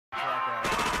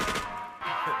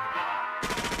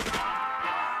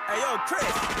Yo, Chris,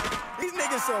 these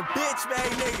niggas some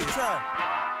bitch-made niggas, huh?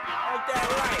 Ain't that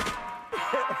right?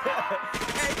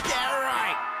 Ain't that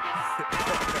right?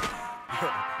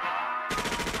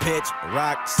 Pitch,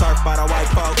 rock, surf by the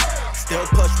white folks. Still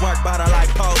push work by the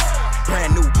light post.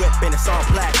 Brand new whip and it's all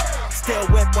black. Still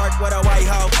whip work with a white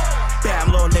hoe.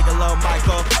 Bam, little nigga, little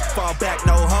Michael. Fall back,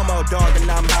 no homo, dog,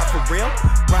 and I'm out for real.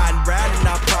 Riding round and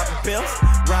I'm popping pills.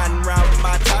 Riding round with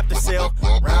my top to seal.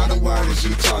 Round the world as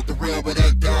you talk the real, but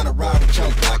ain't down to ride with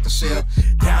your block to seal.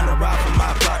 Down the ride for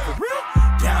my block for real.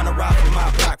 Down the ride for my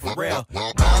block for real.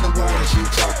 Round the world as you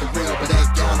talk the real, but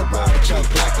ain't down to ride with your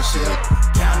block to seal.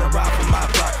 Down the ride for my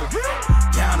block for real.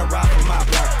 Down the ride for my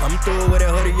block. Come through with a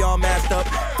hoodie all masked up.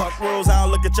 Fuck rules, I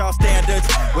don't look at y'all standards.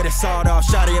 With a sawed-off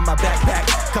shotty in my backpack.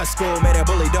 Cut school, made a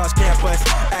bully dodge campus.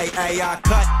 Ay, I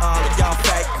cut all of y'all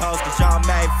fake hoes, cause y'all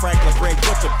made Franklin bring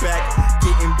Butcher back.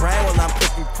 Getting brain while I'm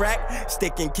cooking crack.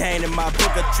 Sticking cane in my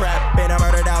booger trap. Been a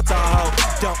murdered out Tahoe.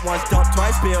 Dump once, dump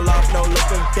twice, peel off, no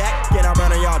looking back. Get I'm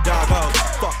running y'all dog hoes.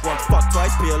 Fuck once, fuck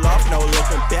twice, peel off, no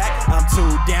looking back. I'm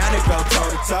too down to go toe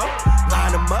to toe.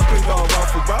 Line them up and go roll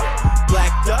for roll.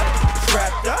 Blacked up,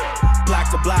 strapped up, black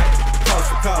to black,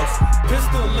 coast to coast.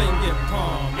 Pistol in your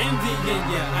palm, envy in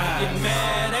your eye. Get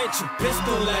mad at you,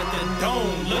 pistol at the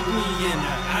dome, look me in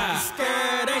the eye.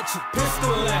 Scared at you,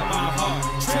 pistol at my heart,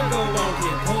 trigger won't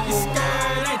get home. You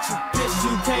scared at you, bitch,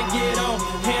 you can't get on.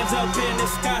 Hands up in the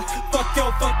sky, fuck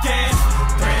your fuck ass.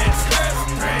 Stress, stress,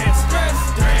 stress, stress,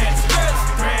 stress, stress,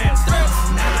 stress, stress.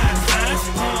 Nine, nine,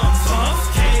 pump, pump,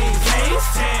 K,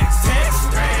 sex, sex,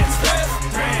 stress, stress,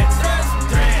 stress, stress,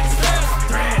 stress, stress,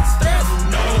 stress, stress.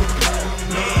 No,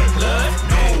 blood,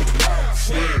 no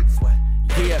sweat.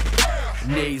 Yeah,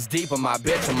 knees deep on my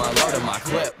bitch and my load of my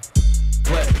clip.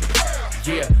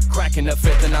 Yeah, cracking the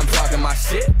fifth and I'm talking my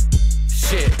shit.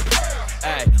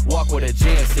 Ayy, walk with a G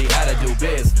and see how to do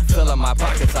biz. Fill up my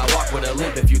pockets, I walk with a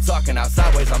limp. If you talking out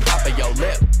sideways, I'm popping your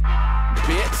lip.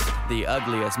 Bitch, the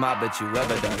ugliest mob that you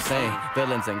ever done seen.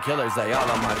 Villains and killers, they all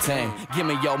on my team. Give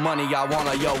me your money, I want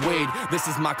all your weed. This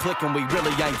is my clique and we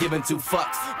really ain't giving two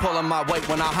fucks. Pulling my weight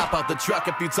when I hop out the truck.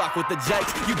 If you talk with the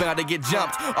Jakes, you bound to get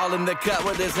jumped. All in the cut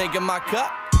with this ink in my cup.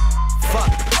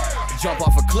 Fuck. Jump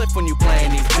off a cliff when you playing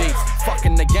these beats.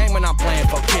 Fucking the game when I'm playing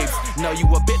for keeps. Know you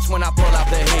a bitch when I pull out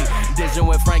the heat. Dizzy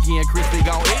with Frankie and KHRIS P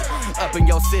gon' eat. Up in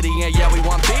your city and yeah, we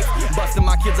want beef. Busting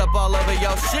my kids up all over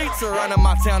your sheets. Or running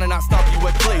my town and I stomp you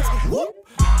with cleats. Whoop.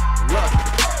 Look,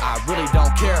 I really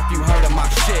don't care if you heard of my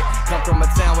shit. Come from a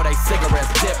town where they cigarettes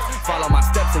dip. Follow my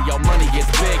steps and your money gets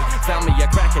big. Found me a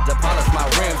crackhead to polish my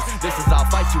rims. This is I'll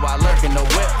fight you, I lurk in the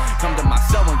whip. Come to my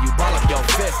cell when you ball up your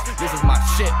fist. This is my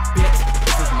shit, bitch.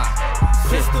 This is my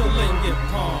pistol in your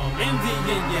palm, envy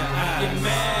in your eye. Get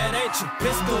mad at you,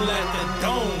 pistol at the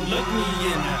dome, look me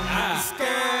in the eye.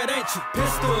 Scared at you,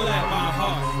 pistol at my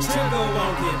heart, trigger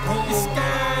won't get home. You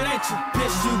scared at you,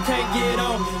 bitch, you can't get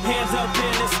on. Hands up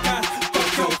in the sky.